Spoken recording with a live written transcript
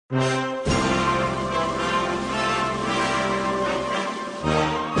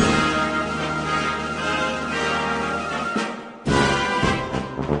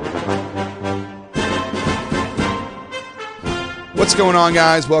What's going on,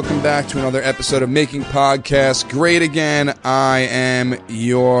 guys? Welcome back to another episode of Making Podcasts Great Again. I am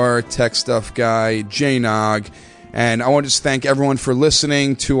your tech stuff guy, Jay Nog, and I want to just thank everyone for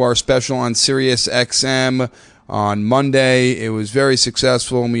listening to our special on Sirius XM on Monday. It was very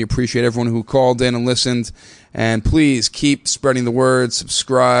successful, and we appreciate everyone who called in and listened. And please keep spreading the word,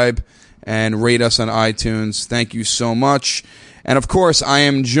 subscribe, and rate us on iTunes. Thank you so much. And, of course, I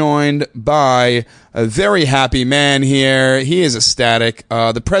am joined by a very happy man here. He is ecstatic.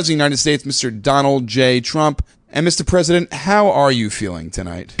 The President of the United States, Mr. Donald J. Trump. And, Mr. President, how are you feeling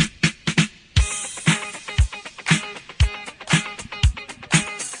tonight?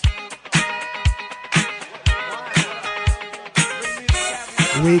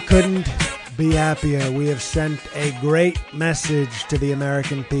 We couldn't be happier. We have sent a great message to the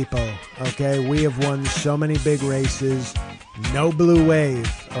American people, okay? We have won so many big races. No blue wave,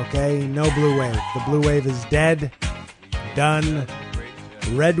 okay? No blue wave. The blue wave is dead, done.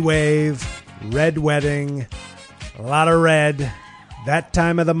 Red wave, red wedding, a lot of red. That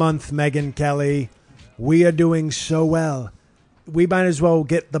time of the month, Megyn Kelly. We are doing so well. We might as well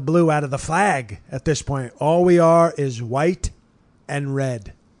get the blue out of the flag at this point. All we are is white and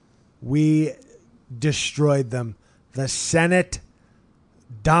red. We destroyed them. The Senate,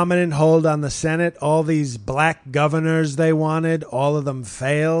 dominant hold on the Senate. All these black governors they wanted, all of them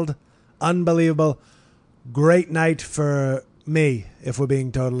failed. Unbelievable. Great night for me, if we're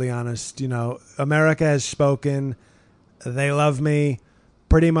being totally honest. You know, America has spoken. They love me.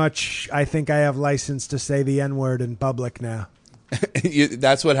 Pretty much, I think I have license to say the N-word in public now.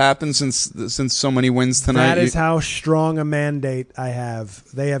 That's what happened since so many wins tonight. That is how strong a mandate I have.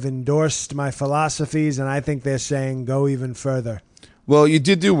 They have endorsed my philosophies, and I think they're saying go even further. Well, you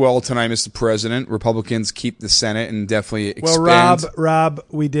did do well tonight, Mr. President. Republicans keep the Senate and definitely expand. Well, Rob,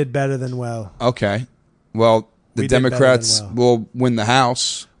 we did better than well. Okay. Well, the Democrats will win the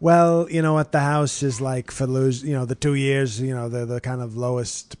House. Well, you know what? The House is like for the 2 years, they're the kind of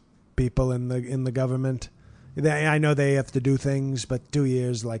lowest people in the government. I know they have to do things, but 2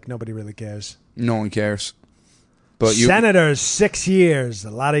 years, like, nobody really cares. No one cares. But Senators, 6 years,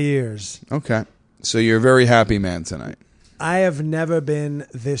 a lot of years. Okay. So you're a very happy man tonight. I have never been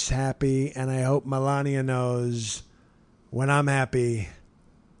this happy, and I hope Melania knows when I'm happy,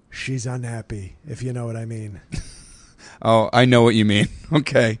 she's unhappy, if you know what I mean. Oh, I know what you mean.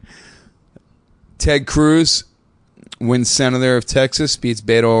 Okay. Ted Cruz wins Senator of Texas, beats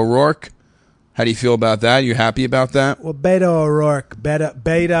Beto O'Rourke. How do you feel about that? You happy about that? Well, Beto O'Rourke,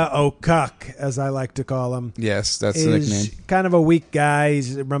 Beta O'Cuck, as I like to call him. Yes, that's the nickname. Kind of a weak guy.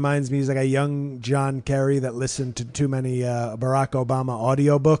 He reminds me, he's like a young John Kerry that listened to too many Barack Obama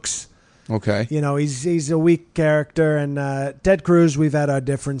audiobooks. Okay. You know, he's a weak character. And Ted Cruz, we've had our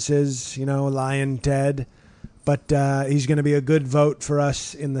differences, Lion Ted. But he's going to be a good vote for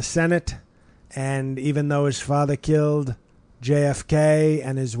us in the Senate. And even though his father killed JFK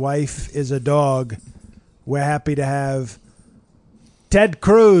and his wife is a dog, we're happy to have Ted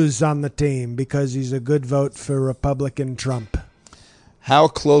Cruz on the team because he's a good vote for Republican Trump. How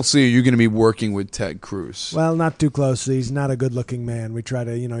closely are you going to be working with Ted Cruz? Well, not too closely. He's not a good-looking man. We try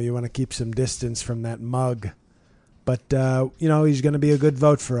to, you want to keep some distance from that mug. But, he's going to be a good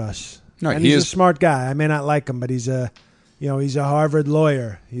vote for us. No, and he's a smart guy. I may not like him, but he's a Harvard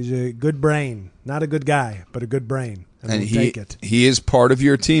lawyer. He's a good brain. Not a good guy, but a good brain. And we'll take it. He is part of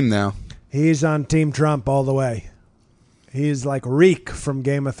your team now. He's on Team Trump all the way. He's like Reek from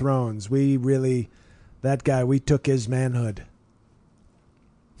Game of Thrones. That guy, we took his manhood.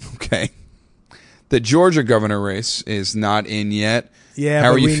 Okay. The Georgia governor race is not in yet. Yeah,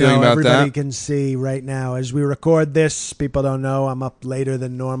 how are you feeling about everybody that? Can see right now. As we record this, people don't know I'm up later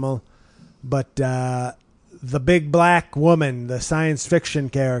than normal. But the big black woman, the science fiction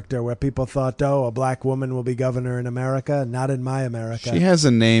character where people thought, a black woman will be governor in America. Not in my America. She has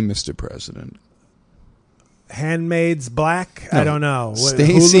a name, Mr. President. Handmaid's Black? No, I don't know.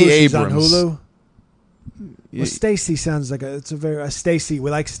 Stacey Abrams. She's on Hulu? Well, Stacey sounds like Stacey.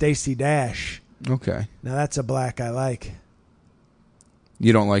 We like Stacey Dash. Okay. Now that's a black I like.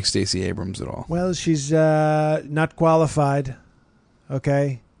 You don't like Stacey Abrams at all? Well, she's not qualified.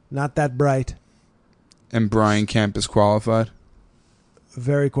 Okay. Not that bright. And Brian Kemp is qualified?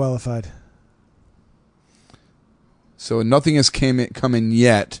 Very qualified. So nothing has come in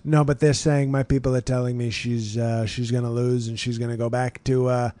yet. No, but they're saying, my people are telling me she's going to lose and she's going to go back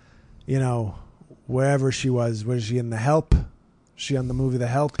to, wherever she was. Was she in The Help? Was she on the movie The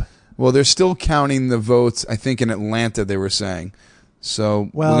Help? Well, they're still counting the votes, I think, in Atlanta, they were saying. So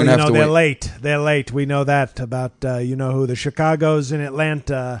well, we're going to have to they're wait. late. They're late. We know that about, who. The Chicagos in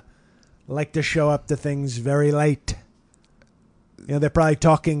Atlanta like to show up to things very late. You know, they're probably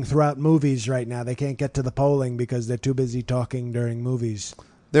talking throughout movies right now. They can't get to the polling because they're too busy talking during movies.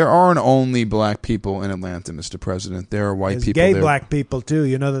 There aren't only black people in Atlanta, Mr. President. There are white There's people gay there. black people, too.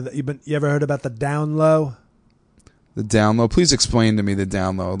 You know, you ever heard about the down low? The down low. Please explain to me the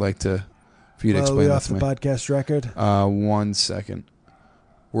down low. I'd like for you to explain that off to the me. podcast record? 1 second.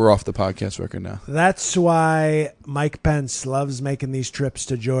 We're off the podcast record now. That's why Mike Pence loves making these trips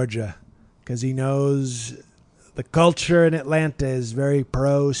to Georgia, because he knows the culture in Atlanta is very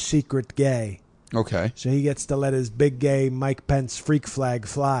pro-secret gay. Okay. So he gets to let his big gay Mike Pence freak flag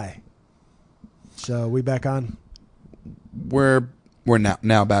fly. So we back on? We're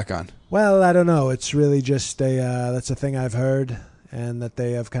now back on. Well, I don't know. It's really just that's a thing I've heard, and that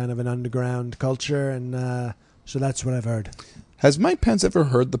they have kind of an underground culture, and so that's what I've heard. Has Mike Pence ever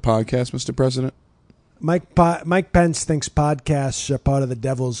heard the podcast, Mr. President? Mike Pence thinks podcasts are part of the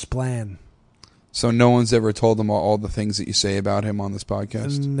devil's plan. So no one's ever told him all the things that you say about him on this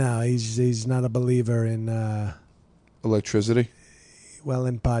podcast? No, he's not a believer in Electricity? Well,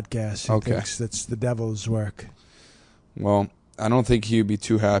 in podcasts. He thinks that's the devil's work. Well, I don't think he'd be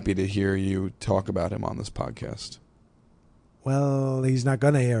too happy to hear you talk about him on this podcast. Well, he's not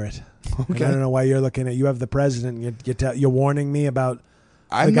going to hear it. Okay. And I don't know why you're looking at. You have the president. You're warning me about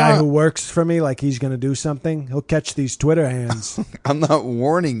the guy who works for me, like he's going to do something. He'll catch these Twitter hands. I'm not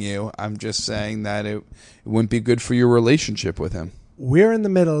warning you. I'm just saying that it wouldn't be good for your relationship with him. We're in the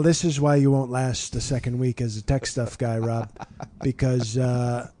middle. This is why you won't last the second week as a tech stuff guy, Rob, because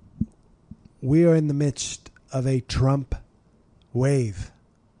we are in the midst of a Trump wave.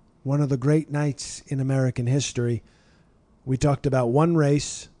 One of the great nights in American history. We talked about one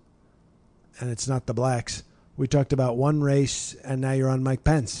race, and it's not the blacks. We talked about one race, and now you're on Mike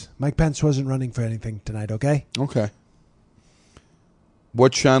Pence. Mike Pence wasn't running for anything tonight, okay? Okay.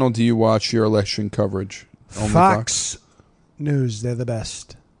 What channel do you watch your election coverage? Only Fox News, they're the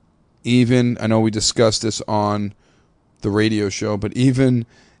best. Even, I know we discussed this on the radio show, but even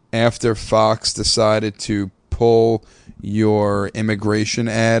after Fox decided to pull your immigration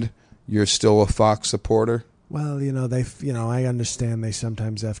ad, you're still a Fox supporter? Well, I understand they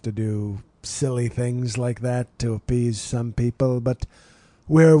sometimes have to do silly things like that to appease some people, but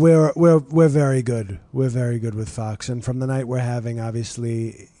we're very good. We're very good with Fox, and from the night we're having,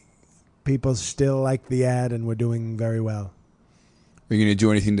 obviously, people still like the ad, and we're doing very well. Are you going to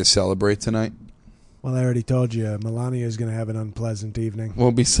do anything to celebrate tonight? Well, I already told you, Melania is going to have an unpleasant evening.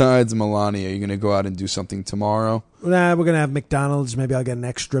 Well, besides Melania, are you going to go out and do something tomorrow? Nah, we're going to have McDonald's. Maybe I'll get an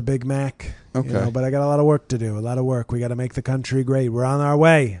extra Big Mac. Okay. But I got a lot of work to do, a lot of work. We got to make the country great. We're on our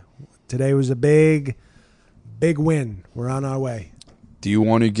way. Today was a big, big win. We're on our way. Do you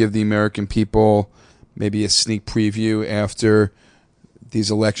want to give the American people maybe a sneak preview after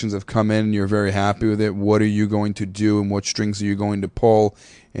these elections have come in and you're very happy with it? What are you going to do and what strings are you going to pull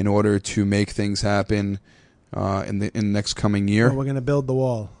in order to make things happen in the next coming year? Well, we're going to build the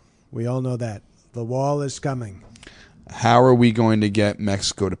wall. We all know that. The wall is coming. How are we going to get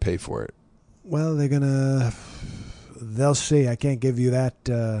Mexico to pay for it? Well, they'll see. I can't give you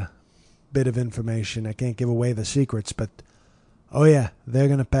that bit of information. I can't give away the secrets, but oh yeah, they're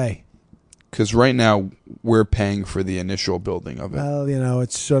going to pay. Because right now we're paying for the initial building of it. Well,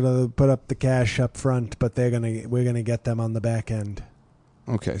 it's sort of put up the cash up front, but we're going to get them on the back end.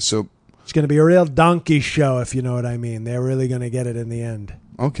 Okay, so it's going to be a real donkey show, if you know what I mean. They're really going to get it in the end.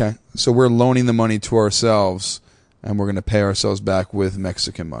 Okay, so we're loaning the money to ourselves, and we're going to pay ourselves back with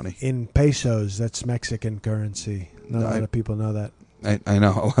Mexican money. In pesos, that's Mexican currency. Not a lot of people know that. I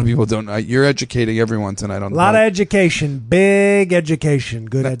know. A lot of people don't. You're educating everyone tonight on a lot of education. Big education.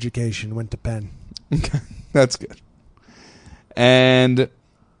 Good education. Went to Penn. Okay, that's good. And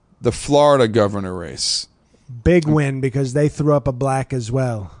the Florida governor race. Big win because they threw up a black as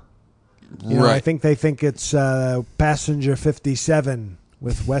well. I think they think it's Passenger 57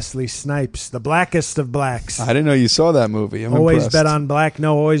 with Wesley Snipes, the blackest of blacks. I didn't know you saw that movie. I'm always impressed. Bet on black.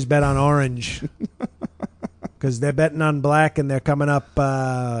 No, always bet on orange. Because they're betting on black and they're coming up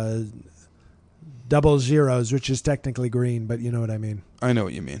double zeros, which is technically green, but you know what I mean. I know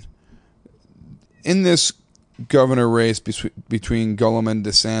what you mean. In this governor race between Gullum and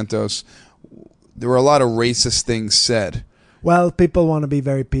DeSantis, there were a lot of racist things said. Well, people want to be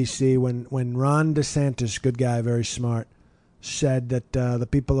very PC. When Ron DeSantis, good guy, very smart, said that the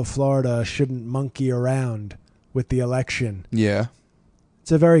people of Florida shouldn't monkey around with the election. Yeah.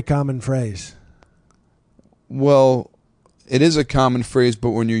 It's a very common phrase. Well, it is a common phrase, but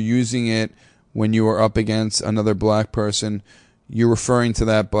when you're using it when you are up against another black person, you're referring to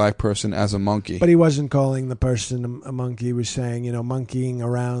that black person as a monkey. But he wasn't calling the person a monkey. He was saying, monkeying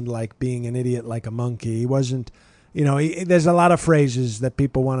around like being an idiot like a monkey. He wasn't there's a lot of phrases that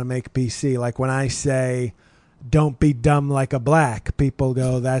people want to make PC. Like when I say, "Don't be dumb like a black," people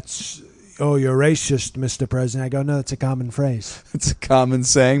go, "Oh, you're racist, Mr. President." I go, "No, it's a common phrase. It's a common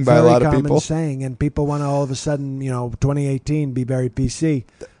saying by a lot of people. Very common saying, and people want to all of a sudden, 2018, be very PC.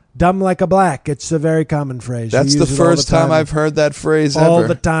 Dumb like a black. It's a very common phrase. That's the first time I've heard that phrase ever. All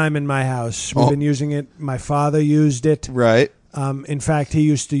the time in my house. We've been using it. My father used it. Right. In fact, he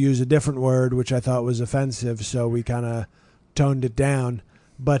used to use a different word, which I thought was offensive, so we kind of toned it down.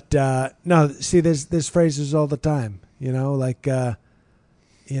 But no, see, there's phrases all the time. You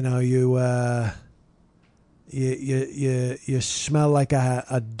smell like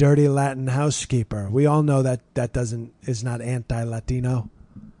a dirty Latin housekeeper. We all know that is not anti-Latino.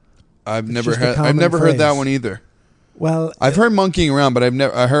 I've never heard that one either. Well, I've heard monkeying around, but I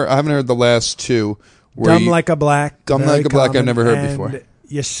haven't heard the last two. Dumb like a black. Dumb like a black. I've never heard before.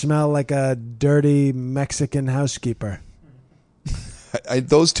 You smell like a dirty Mexican housekeeper.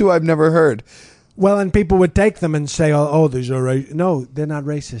 Those two I've never heard. Well, and people would take them and say, "Oh, these are no, they're not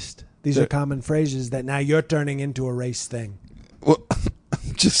racist. These are common phrases that now you're turning into a race thing." Well,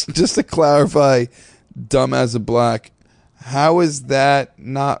 just to clarify, dumb as a black. How is that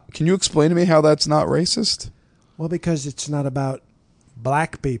not? Can you explain to me how that's not racist? Well, because it's not about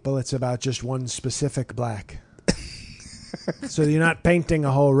black people. It's about just one specific black. So you're not painting a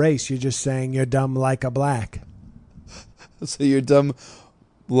whole race. You're just saying you're dumb like a black. So you're dumb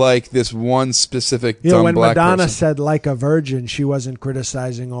like this one specific dumb when black Madonna person. said like a virgin, she wasn't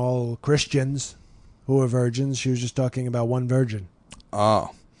criticizing all Christians who are virgins. She was just talking about one virgin.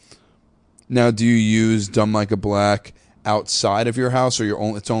 Oh. Now, do you use dumb like a black outside of your house,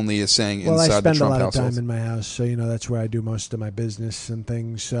 or it's only a saying inside the Trump household? Well, I spend a lot of time in my house, so that's where I do most of my business and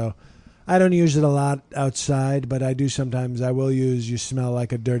things. So I don't use it a lot outside, but I do sometimes. I will use "you smell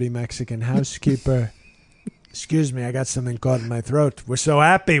like a dirty Mexican housekeeper." Excuse me, I got something caught in my throat. We're so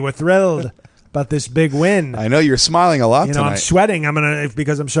happy, we're thrilled about this big win. I know you're smiling a lot tonight. I'm sweating.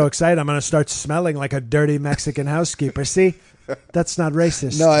 Because I'm so excited, I'm gonna start smelling like a dirty Mexican housekeeper. See? That's not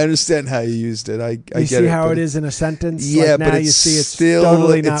racist. No, I understand how you used it. I get it. You see how it is in a sentence? Yeah, like now but you see it's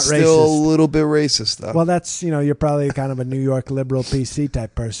totally not racist. It's still a little bit racist, though. Well, that's, you're probably kind of a New York liberal PC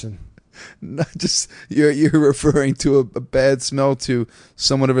type person. Not just you're referring to a bad smell to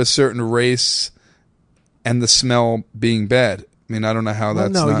someone of a certain race and the smell being bad. I mean, I don't know how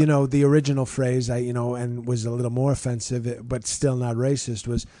that's not... the original phrase, and was a little more offensive, but still not racist,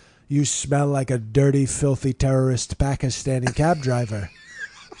 was... You smell like a dirty, filthy terrorist Pakistani cab driver.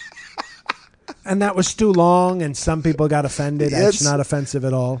 And that was too long, and some people got offended. It's not offensive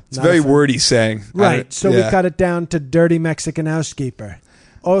at all. It's very wordy saying. Right. So we cut it down to dirty Mexican housekeeper.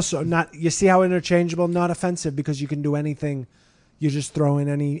 Also, you see how interchangeable? Not offensive, because you can do anything. You just throw in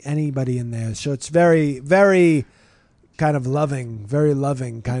anybody in there. So it's very, very kind of very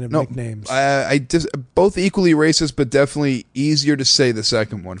loving kind of nicknames. Both equally racist, but definitely easier to say the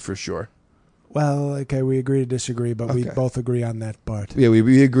second one for sure. Well, okay, we agree to disagree, but we both agree on that part. Yeah,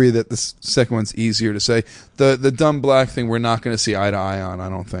 we agree that the second one's easier to say. The dumb black thing, we're not going to see eye to eye on, I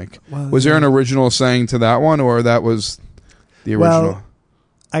don't think. Well, was there an original saying to that one, or that was the original? Well,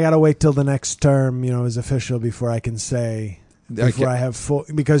 I got to wait till the next term, is official before I can say, I have full,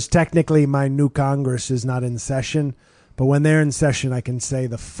 because technically my new Congress is not in session. But when they're in session, I can say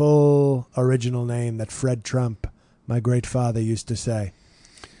the full original name that Fred Trump, my great father, used to say.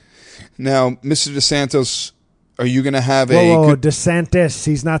 Now, Mr. DeSantis, are you going to have DeSantis.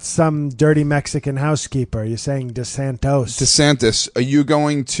 He's not some dirty Mexican housekeeper. You're saying DeSantos. DeSantis, are you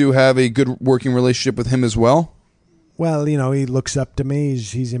going to have a good working relationship with him as well? Well, he looks up to me.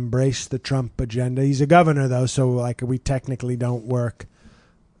 He's embraced the Trump agenda. He's a governor, though, so we technically don't work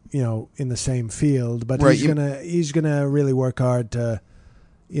in the same field, but right, he's gonna really work hard to,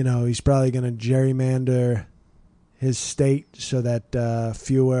 he's probably gonna gerrymander his state so that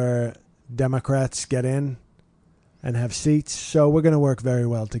fewer Democrats get in and have seats. So we're gonna work very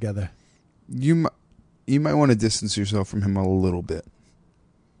well together. You might want to distance yourself from him a little bit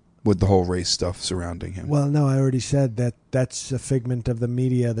with the whole race stuff surrounding him. Well, no, I already said that's a figment of the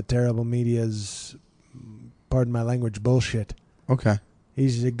media, the terrible media's, pardon my language, bullshit. Okay.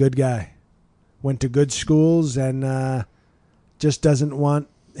 He's a good guy. Went to good schools and just doesn't want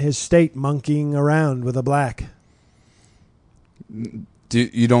his state monkeying around with a black.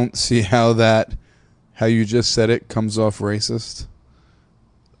 You don't see how you just said it comes off racist?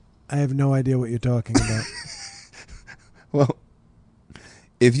 I have no idea what you're talking about. Well,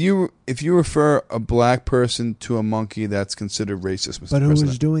 if you refer a black person to a monkey, that's considered racist, Mr. But who President.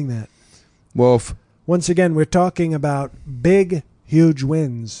 was doing that? Well, once again, we're talking about big, huge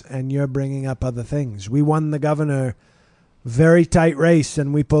wins, and you're bringing up other things. We won the governor, very tight race,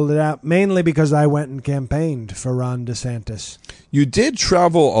 and we pulled it out mainly because I went and campaigned for Ron DeSantis. You did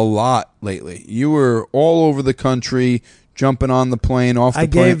travel a lot lately. You were all over the country, jumping on the plane, off the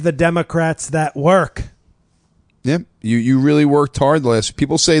plane. I gave the Democrats that work. Yep. You really worked hard last.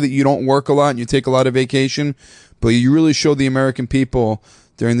 People say that you don't work a lot and you take a lot of vacation, but you really showed the American people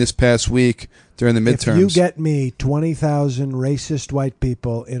during this past week, during the midterms. If you get me 20,000 racist white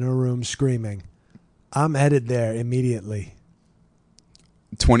people in a room screaming, I'm headed there immediately.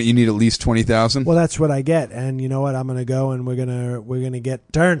 20. You need at least 20,000. Well, that's what I get, and you know what? I'm going to go, and we're gonna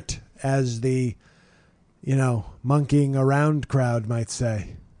get turned, as the, monkeying around crowd might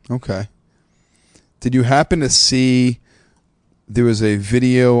say. Okay. Did you happen to see there was a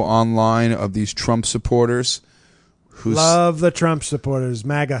video online of these Trump supporters? Love the Trump supporters,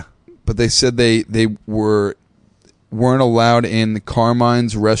 MAGA. But they said they weren't allowed in the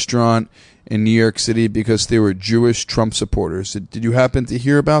Carmine's restaurant in New York City because they were Jewish Trump supporters. Did you happen to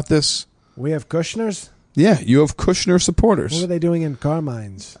hear about this? We have Kushner's? Yeah, you have Kushner supporters. What were they doing in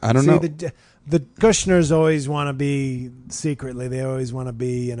Carmine's? I don't know. The Kushners always want to be, secretly, they always want to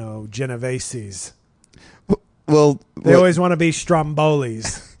be, Genoveses. Well, they always want to be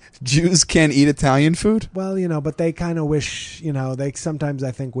Strombolis. Jews can't eat Italian food? Well, but they kind of wish, they sometimes,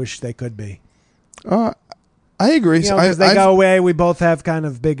 I think, wish they could be. I agree. Because they go away. We both have kind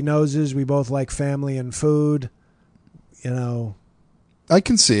of big noses. We both like family and food. I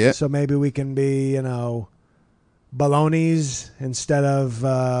can see it. So maybe we can be, Balonies instead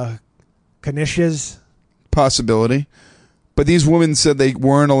of Knishes. Possibility. But these women said they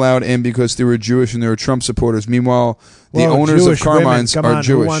weren't allowed in because they were Jewish and they were Trump supporters. Meanwhile, the owners Jewish of Carmine's women, are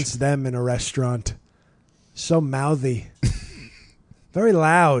Jewish. Who wants them in a restaurant? So mouthy. Very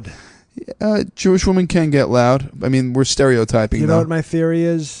loud. Jewish women can get loud. I mean, we're stereotyping. You know what my theory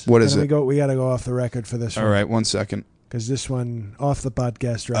is? What is it? We got to go off the record for this one. All right, 1 second. Because this one, off the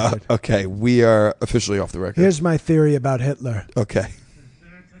podcast record. Okay, we are officially off the record. Here's my theory about Hitler. Okay.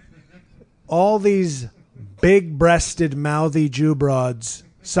 All these big-breasted, mouthy Jew broads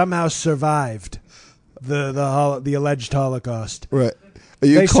somehow survived the alleged Holocaust. Right. Are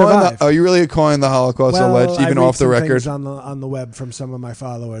They you really calling the Holocaust alleged, even off the record? Things on the web from some of my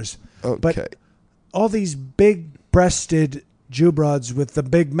followers. Okay. But all these big-breasted Jew broads with the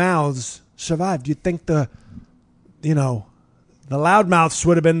big mouths survived. You'd think the loudmouths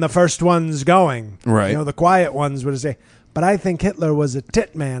would have been the first ones going. Right. The quiet ones would have said. But I think Hitler was a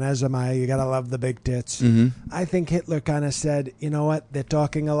tit man, as am I. You got to love the big tits. Mm-hmm. I think Hitler kind of said, you know what? They're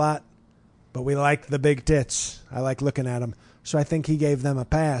talking a lot, but we like the big tits. I like looking at them. So I think he gave them a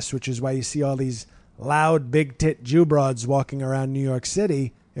pass, which is why you see all these loud, big tit Jew broads walking around New York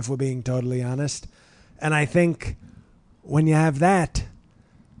City, if we're being totally honest. And I think when you have that,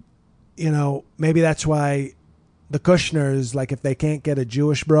 maybe that's why the Kushners, like if they can't get a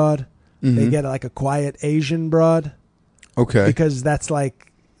Jewish broad, they get like a quiet Asian broad. Okay. Because that's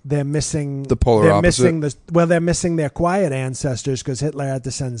like they're missing the polar opposite. They're missing their quiet ancestors because Hitler had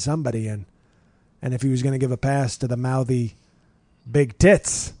to send somebody in, and if he was going to give a pass to the mouthy, big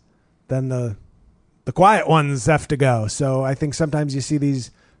tits, then the quiet ones have to go. So I think sometimes you see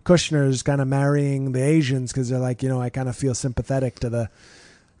these Kushners kind of marrying the Asians because they're like, I kind of feel sympathetic to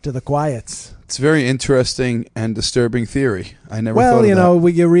the quiets. It's a very interesting and disturbing theory. I never thought of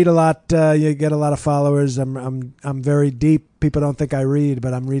that. You read a lot. You get a lot of followers. I'm very deep. People don't think I read,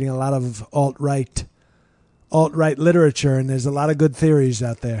 but I'm reading a lot of alt-right literature, and there's a lot of good theories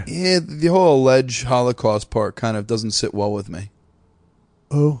out there. Yeah, the whole alleged Holocaust part kind of doesn't sit well with me.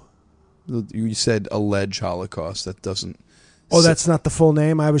 Who? You said alleged Holocaust. That doesn't... that's not the full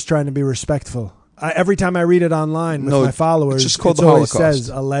name? I was trying to be respectful. Every time I read it online with my followers, it's just called the Holocaust. Always says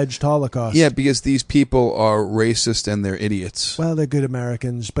alleged Holocaust. Yeah, because these people are racist and they're idiots. Well, they're good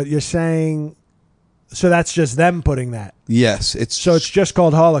Americans, but you're saying... So that's just them putting that? Yes. It's just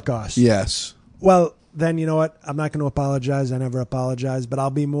called Holocaust? Yes. Well, then you know what? I'm not going to apologize. I never apologize, but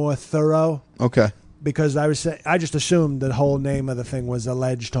I'll be more thorough. Okay. Because I just assumed the whole name of the thing was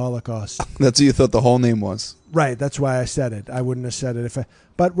alleged Holocaust. That's what you thought the whole name was. Right. That's why I said it. I wouldn't have said it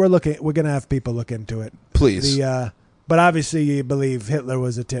but we're going to have people look into it. Please. But obviously you believe Hitler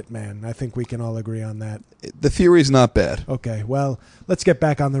was a tit man. I think we can all agree on that. The theory's not bad. Okay. Well, let's get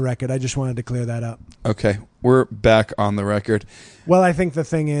back on the record. I just wanted to clear that up. Okay. We're back on the record. Well, I think the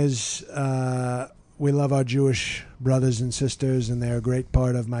thing is, we love our Jewish brothers and sisters, and they're a great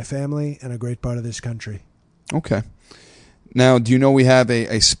part of my family and a great part of this country. Okay. Now, do you know we have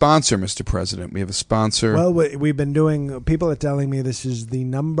a sponsor, Mr. President? We have a sponsor. Well, we've been doing... People are telling me this is the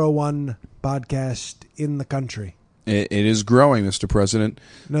 #1 podcast in the country. It is growing, Mr. President.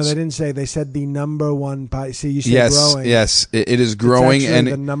 No, they didn't say. They said the number one podcast. See, you said Yes, growing. yes, it is growing, It's actually and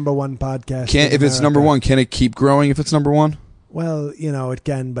the number one podcast. can if it's number one, can it keep growing? If it's number one, well, it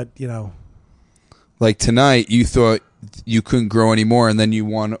can, but like tonight, you thought you couldn't grow anymore, and then you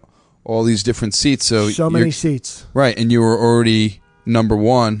won all these different seats. So many seats, right? And you were already number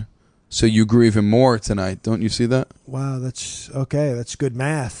one, so you grew even more tonight. Don't you see that? Wow, that's okay. That's good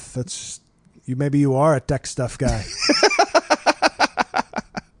math. Maybe you are a tech stuff guy.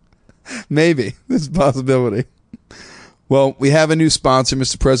 Maybe. There's a possibility. Well, we have a new sponsor,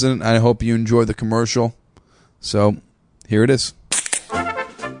 Mr. President. I hope you enjoy the commercial. So, here it is.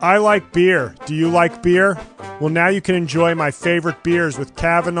 I like beer. Do you like beer? Well, now you can enjoy my favorite beers with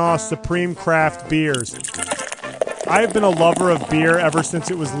Kavanaugh Supreme Craft Beers. I have been a lover of beer ever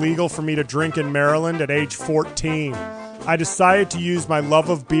since it was legal for me to drink in Maryland at age 14. I decided to use my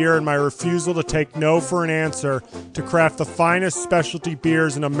love of beer and my refusal to take no for an answer to craft the finest specialty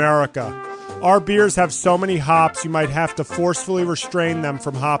beers in America. Our beers have so many hops you might have to forcefully restrain them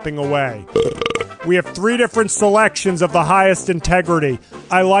from hopping away. We have 3 different selections of the highest integrity.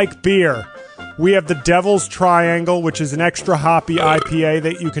 I like beer. We have the Devil's Triangle, which is an extra hoppy IPA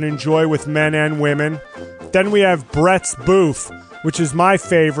that you can enjoy with men and women. Then we have Brett's Boof, which is my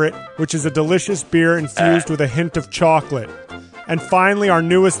favorite, which is a delicious beer infused with a hint of chocolate. And finally, our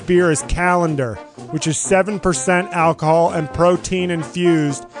newest beer is Calendar, which is 7% alcohol and protein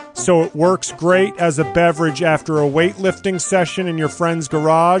infused, so it works great as a beverage after a weightlifting session in your friend's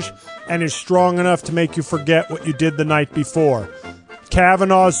garage and is strong enough to make you forget what you did the night before.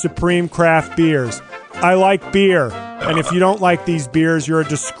 Kavanaugh's Supreme Craft Beers. I like beer, and if you don't like these beers, you're a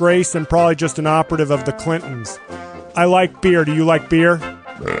disgrace and probably just an operative of the Clintons. I like beer. Do you like beer?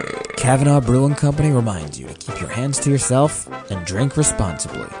 Kavanaugh Brewing Company reminds you to keep your hands to yourself and drink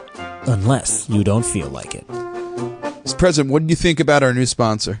responsibly. Unless you don't feel like it. Mr. President, what do you think about our new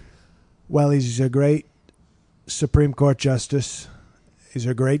sponsor? Well, he's a great Supreme Court justice. He's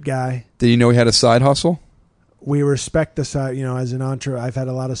a great guy. Did you know he had a side hustle? We respect the side, as an entrepreneur, I've had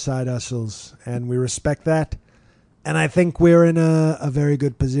a lot of side hustles, and we respect that. And I think we're in a very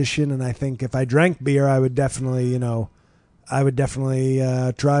good position, and I think if I drank beer, I would definitely,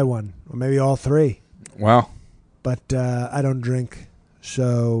 try one, or maybe all 3. Wow. But I don't drink,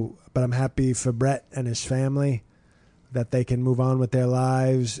 but I'm happy for Brett and his family that they can move on with their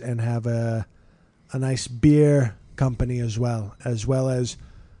lives and have a nice beer company as well as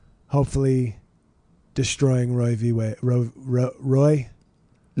hopefully destroying Roy v. Wade. Roy?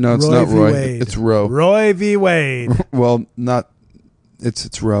 No, it's Roy not v. Roy. Wade. It's Roe. Roy v. Wade. Well, not.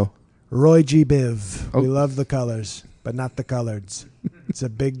 It's Roe. Roy G. Biv. Oh. We love the colors, but not the coloreds. It's a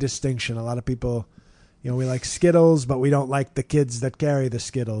big distinction. A lot of people, we like Skittles, but we don't like the kids that carry the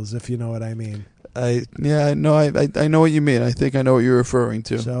Skittles, if you know what I mean. I know what you mean. I think I know what you're referring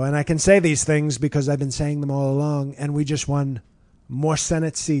to. So, and I can say these things because I've been saying them all along, and we just won more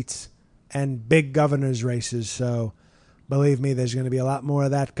Senate seats and big governor's races. So, believe me, there's going to be a lot more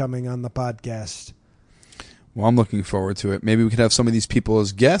of that coming on the podcast. Well, I'm looking forward to it. Maybe we could have some of these people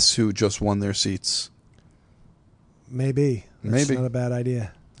as guests who just won their seats. Maybe. That's Maybe. not a bad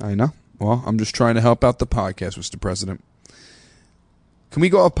idea. I know. Well, I'm just trying to help out the podcast, Mr. President. Can we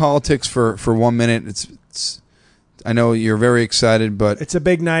go off politics for 1 minute? It's. I know you're very excited, but It's a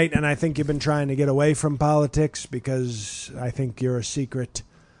big night, and I think you've been trying to get away from politics because I think you're a secret,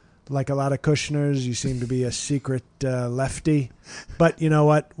 like a lot of Kushners, you seem to be a secret lefty. But you know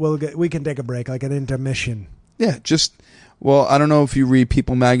what? We can take a break, like an intermission. yeah, I don't know if you read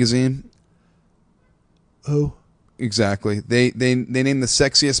People magazine. Who? Exactly. They name the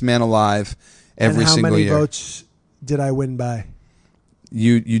sexiest man alive every and how single many year. votes did I win by?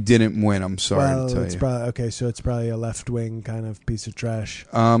 You didn't win. I'm sorry Well, to tell it's you. probably okay. So it's probably a left-wing kind of piece of trash.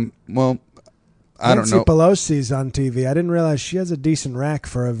 Well, I don't Nancy know. Pelosi's on TV. I didn't realize she has a decent rack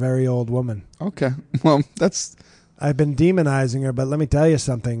for a very old woman. Okay. Well, that's. I've been demonizing her, but let me tell you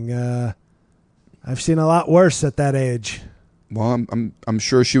something. I've seen a lot worse at that age. Well, I'm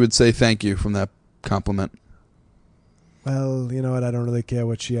sure she would say thank you from that compliment. Well, you know what? I don't really care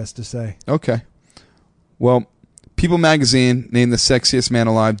what she has to say. Okay. Well, People magazine named the sexiest man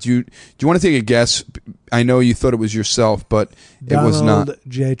alive. Do you want to take a guess? I know you thought it was yourself, but it was not. Donald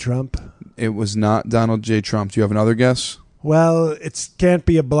J. Trump. It was not Donald J. Trump. Do you have another guess? Well, it can't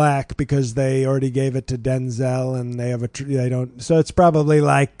be a black because they already gave it to Denzel, and they don't. So it's probably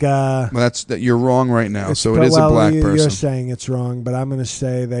like. Well, you're wrong right now. So it is a black person. You're saying it's wrong, but I'm going to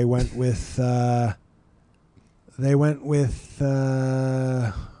say they went with.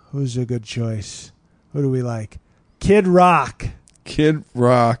 Who's a good choice? Who do we like? Kid Rock. Kid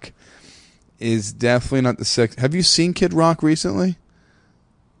Rock is definitely not the sex. Have you seen Kid Rock recently?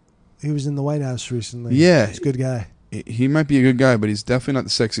 He was in the White House recently. Yeah. He's a good guy. He might be a good guy, but he's definitely not the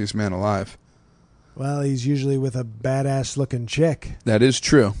sexiest man alive. Well, he's usually with a badass-looking chick. That is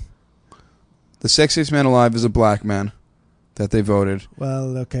true. The sexiest man alive is a black man that they voted.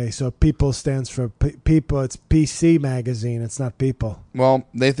 Well, okay, so People stands for people. It's PC magazine. It's not People. Well,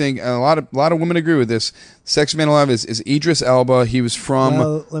 they think a lot of women agree with this. Sexiest man alive is Idris Elba. He was from.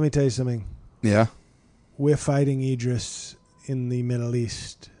 Well, let me tell you something. Yeah. We're fighting Idris in the Middle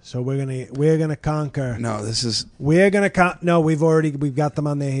East, so we're gonna conquer. No, this is. We're gonna no. We've got them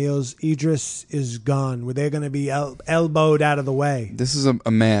on their heels. Idris is gone. They're gonna be elbowed out of the way. This is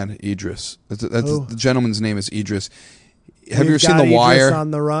a man, Idris. That's the gentleman's name is Idris. Have We've you ever seen got The Wire? Idris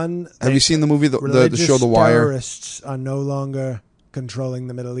on the run. Have you seen the movie, the show The Religious Wire? Terrorists are no longer controlling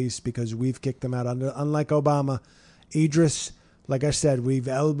the Middle East because we've kicked them out. Unlike Obama, Idris, like I said, we've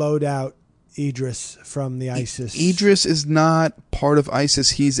elbowed out Idris from the ISIS. Idris is not part of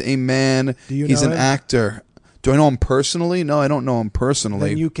ISIS. He's a man. He's an him? actor. Do I know him personally? No, I don't know him personally.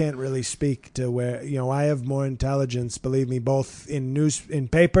 Then you can't really speak to where I have more intelligence. Believe me, both in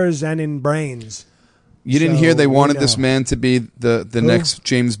papers and in brains. You didn't hear they wanted this man to be the next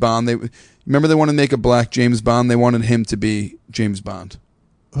James Bond. Remember they wanted to make a black James Bond. They wanted him to be James Bond.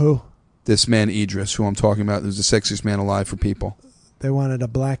 Who? This man Idris, who I'm talking about, who's the sexiest man alive for people. They wanted a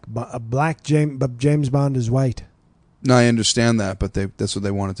black James, but James Bond is white. No, I understand that, but that's what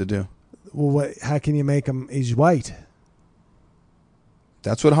they wanted to do. Well, how can you make him? He's white.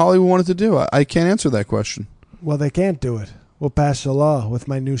 That's what Hollywood wanted to do. I can't answer that question. Well, they can't do it. We'll pass a law with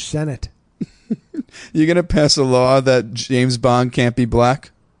my new Senate. You're going to pass a law that James Bond can't be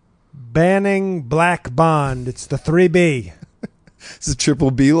black? Banning black Bond. It's the 3B. It's a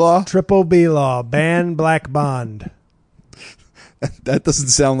triple B law? Triple B law. Ban black Bond. That doesn't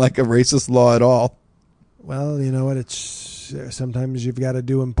sound like a racist law at all. Well, you know what? It's sometimes you've got to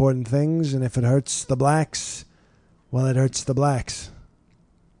do important things, and if it hurts the blacks, well, it hurts the blacks.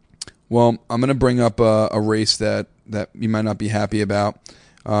 Well, I'm going to bring up a race that you might not be happy about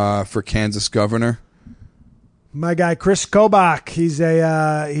for Kansas governor. My guy Chris Kobach, he's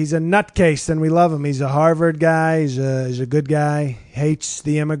a nutcase, and we love him. He's a Harvard guy. He's a good guy. Hates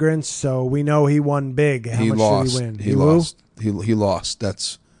the immigrants, so we know he won big. How much lost. did he win? He lost. He lost.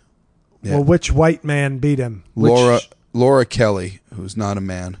 That's Well, which white man beat him? Laura Kelly, who's not a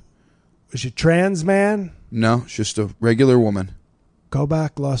man. Was she trans man? No, she's just a regular woman.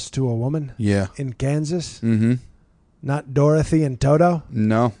 Kobach lost to a woman? Yeah. In Kansas? Mm-hmm. Not Dorothy and Toto?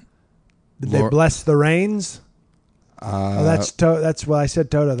 No. Did they bless the rains? That's well, I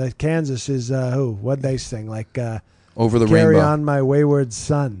said Toto. That Kansas is who? What'd they sing? Like Over the Carry Rainbow. On My Wayward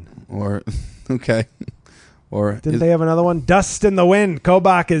Son. Or okay. Or didn't they have another one? Dust in the Wind.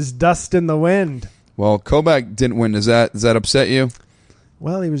 Kobach is Dust in the Wind. Well, Kobach didn't win. Does that upset you?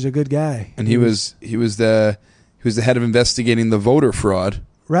 Well, he was a good guy. And he was the head of investigating the voter fraud.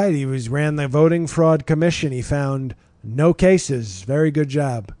 Right, he ran the voting fraud commission. He found no cases. Very good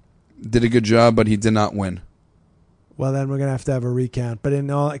job. Did a good job, but he did not win. Well, then we're going to have a recount. But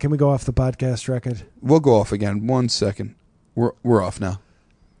can we go off the podcast record? We'll go off again. 1 second. We're off now.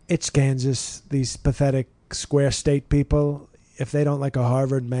 It's Kansas. These pathetic square state people, if they don't like a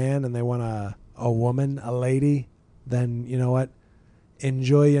Harvard man and they want a woman, a lady, then you know what?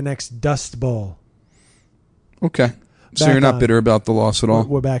 Enjoy your next Dust Bowl. Okay. So Back you're not on. bitter about the loss at all?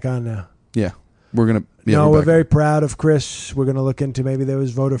 We're back on now. Yeah. We're we're very proud of Chris. We're going to look into maybe there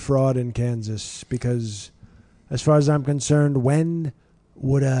was voter fraud in Kansas because as far as I'm concerned, when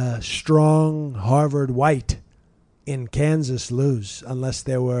would a strong Harvard white in Kansas lose unless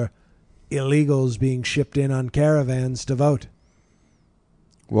there were illegals being shipped in on caravans to vote?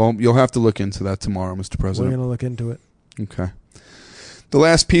 Well, you'll have to look into that tomorrow, Mr. We're President. going to look into it. Okay. The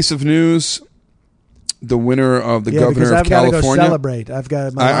last piece of news, the winner of the governor because of I've California. got to go celebrate. I've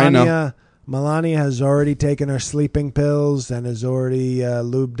got I know. Melania. Melania has already taken her sleeping pills and is already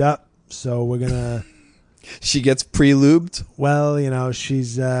lubed up. So we're going to... She gets pre-lubed? Well,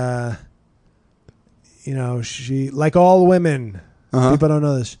 she's... she... Like all women, people don't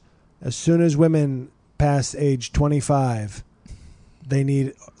know this. As soon as women pass age 25, they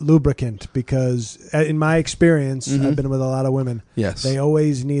need lubricant because, in my experience, I've been with a lot of women. Yes. They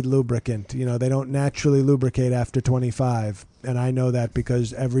always need lubricant. They don't naturally lubricate after 25. And I know that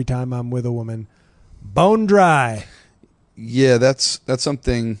because every time I'm with a woman, bone dry. Yeah, that's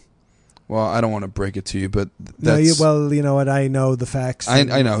something. Well, I don't want to break it to you, but that's... you know what? I know the facts. I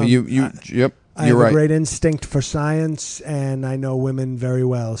know. Yep. I You're have right. a great instinct for science, and I know women very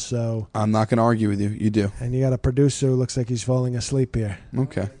well. So I'm not going to argue with you. You do. And you got a producer who looks like he's falling asleep here.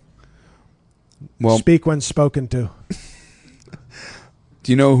 Okay. Well, Speak when spoken to.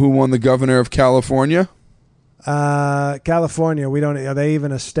 do you know who won the governor of California? California, we don't. Are they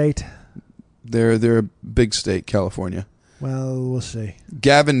even a state? They're a big state, California. Well, we'll see.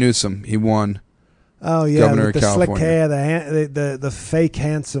 Gavin Newsom, he won. Oh yeah, Governor with of the slick California. hair, the fake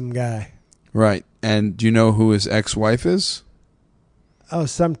handsome guy. Right. And do you know who his ex-wife is? Oh,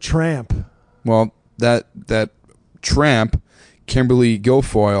 some tramp. Well, that tramp, Kimberly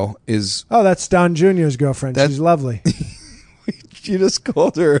Guilfoyle, is... Oh, that's Don Jr.'s girlfriend. She's lovely. You just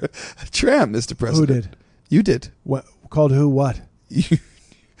called her a tramp, Mr. President. Who did? You did. What called who? What?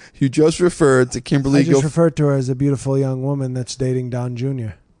 You just referred to Kimberly I just Guilfoyle, referred to her as a beautiful young woman that's dating Don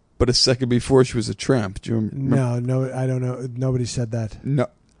Jr. but a second before she was a tramp. Do you remember? No, I don't know. Nobody said that. No.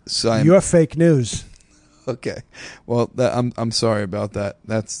 So You're fake news. okay. Well, I'm sorry about that.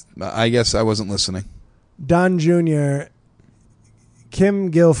 I guess I wasn't listening. Don Jr.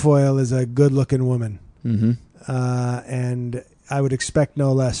 Kim Guilfoyle is a good-looking woman, and I would expect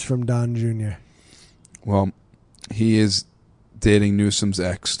no less from Don Jr. Well, he is dating Newsom's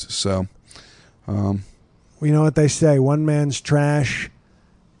ex, so... You know what they say, one man's trash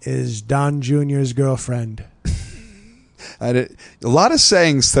is Don Jr.'s girlfriend. A lot of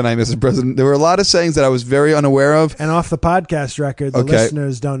sayings tonight, Mr. President. There were a lot of sayings that I was very unaware of. And off the podcast record, the Okay.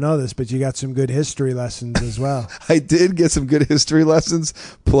 listeners don't know this, but you got some good history lessons as well. I did get some good history lessons.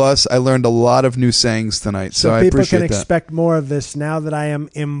 Plus, I learned a lot of new sayings tonight, so I people appreciate can that. expect more of this now that I am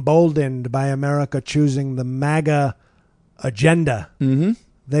emboldened by America choosing the MAGA agenda. Mm-hmm.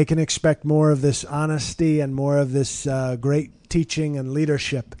 They can expect more of this honesty and more of this great teaching and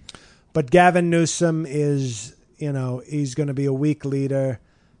leadership. But Gavin Newsom is, he's going to be a weak leader.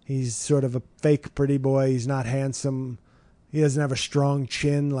 He's sort of a fake pretty boy. He's not handsome. He doesn't have a strong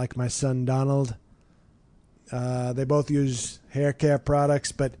chin like my son Donald. They both use hair care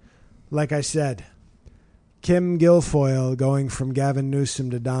products, but like I said, Kim Guilfoyle going from Gavin Newsom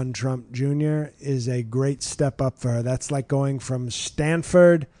to Don Trump Jr. is a great step up for her. That's like going from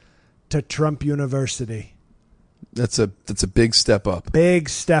Stanford to Trump University. That's a big step up. Big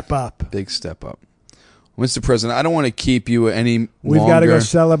step up. Big step up. Mr. President, I don't want to keep you any longer. We've got to go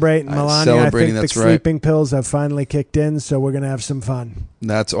celebrate in Melania. Celebrating, I think that's the right. sleeping pills have finally kicked in, so we're going to have some fun.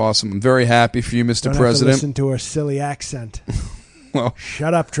 That's awesome. I'm very happy for you, Mr. Don't President. have to listen to her silly accent. Well,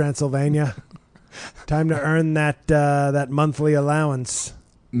 shut up, Transylvania. Time to earn that monthly allowance.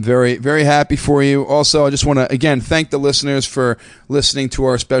 Very, very happy for you. Also, I just want to, again, thank the listeners for listening to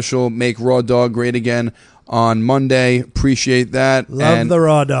our special Make Raw Dog Great Again on Monday. Appreciate that. Love the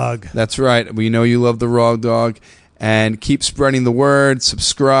raw dog. That's right. We know you love the raw dog. And keep spreading the word.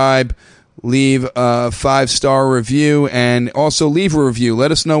 Subscribe. Leave a 5-star review. And also leave a review.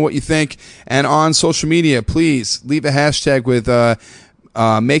 Let us know what you think. And on social media, please leave a hashtag with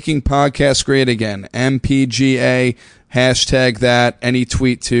Making Podcasts Great Again. MPGA. Hashtag that. Any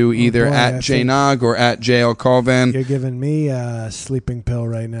tweet to either at JNog or at JL Colvin. You're giving me a sleeping pill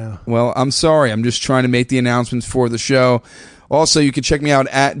right now. Well, I'm sorry. I'm just trying to make the announcements for the show. Also, you can check me out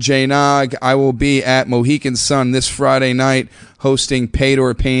at JNog. I will be at Mohegan Sun this Friday night hosting Paid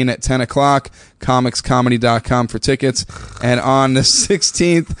or Pain at 10 o'clock. ComicsComedy.com for tickets. And on the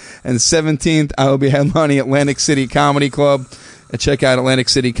 16th and 17th, I will be headlining Atlantic City Comedy Club. Check out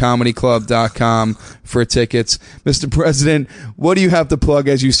AtlanticCityComedyClub.com for tickets. Mr. President, what do you have to plug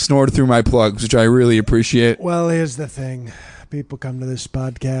as you snort through my plugs, which I really appreciate? Well, here's the thing. People come to this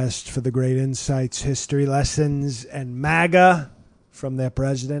podcast for the great insights, history lessons, and MAGA from their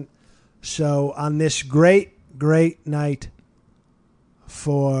president. So on this great, great night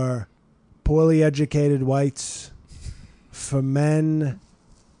for poorly educated whites, for men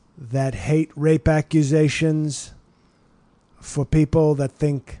that hate rape accusations, for people that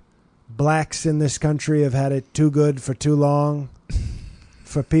think blacks in this country have had it too good for too long,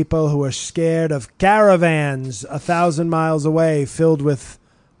 for people who are scared of caravans 1,000 miles away filled with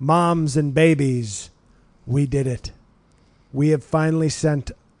moms and babies, we did it. We have finally sent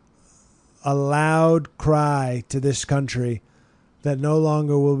a loud cry to this country that no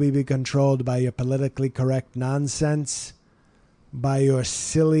longer will we be controlled by your politically correct nonsense, by your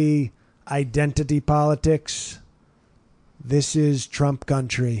silly identity politics. This is Trump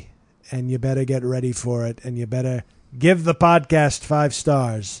country, and you better get ready for it, and you better give the podcast 5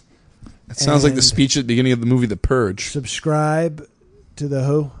 stars. That sounds like the speech at the beginning of the movie The Purge. Subscribe to the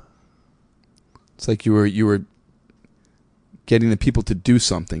who? It's like you were getting the people to do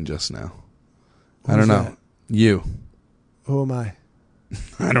something just now. I don't know. That? You. Who am I?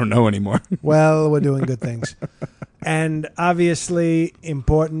 I don't know anymore. Well, we're doing good things. And obviously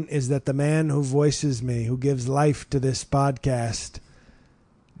important is that the man who voices me, who gives life to this podcast,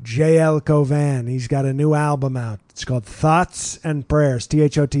 JL Covan. He's got a new album out. It's called Thoughts and Prayers.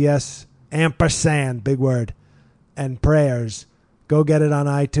 THOTS ampersand, big word, and prayers. Go get it on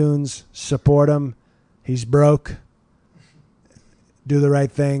iTunes. Support him. He's broke. Do the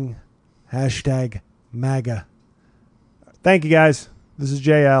right thing. # MAGA. Thank you, guys. This is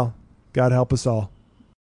JL. God help us all.